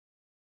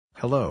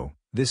Hello,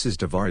 this is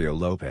Davario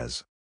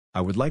Lopez. I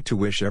would like to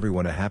wish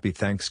everyone a happy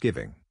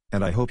Thanksgiving,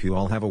 and I hope you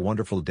all have a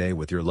wonderful day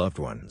with your loved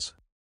ones.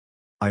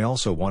 I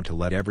also want to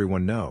let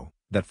everyone know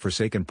that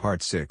Forsaken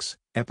Part 6,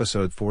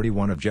 Episode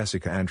 41 of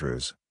Jessica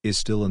Andrews, is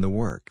still in the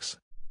works.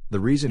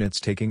 The reason it's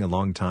taking a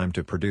long time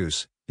to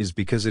produce is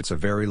because it's a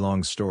very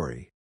long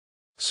story.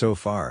 So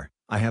far,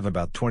 I have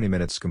about 20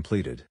 minutes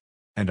completed.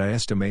 And I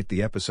estimate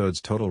the episode's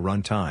total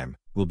runtime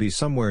will be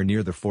somewhere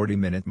near the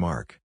 40-minute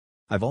mark.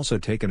 I've also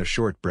taken a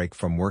short break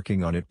from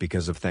working on it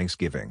because of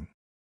Thanksgiving.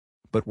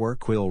 But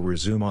work will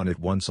resume on it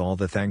once all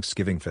the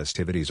Thanksgiving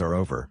festivities are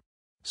over.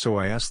 So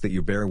I ask that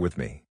you bear with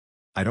me.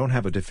 I don't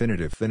have a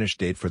definitive finish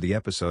date for the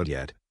episode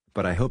yet,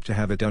 but I hope to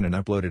have it done and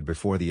uploaded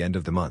before the end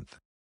of the month.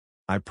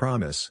 I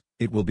promise,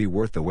 it will be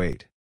worth the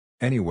wait.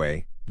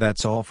 Anyway,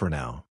 that's all for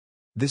now.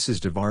 This is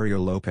Davario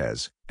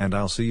Lopez, and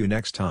I'll see you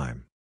next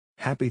time.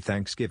 Happy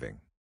Thanksgiving.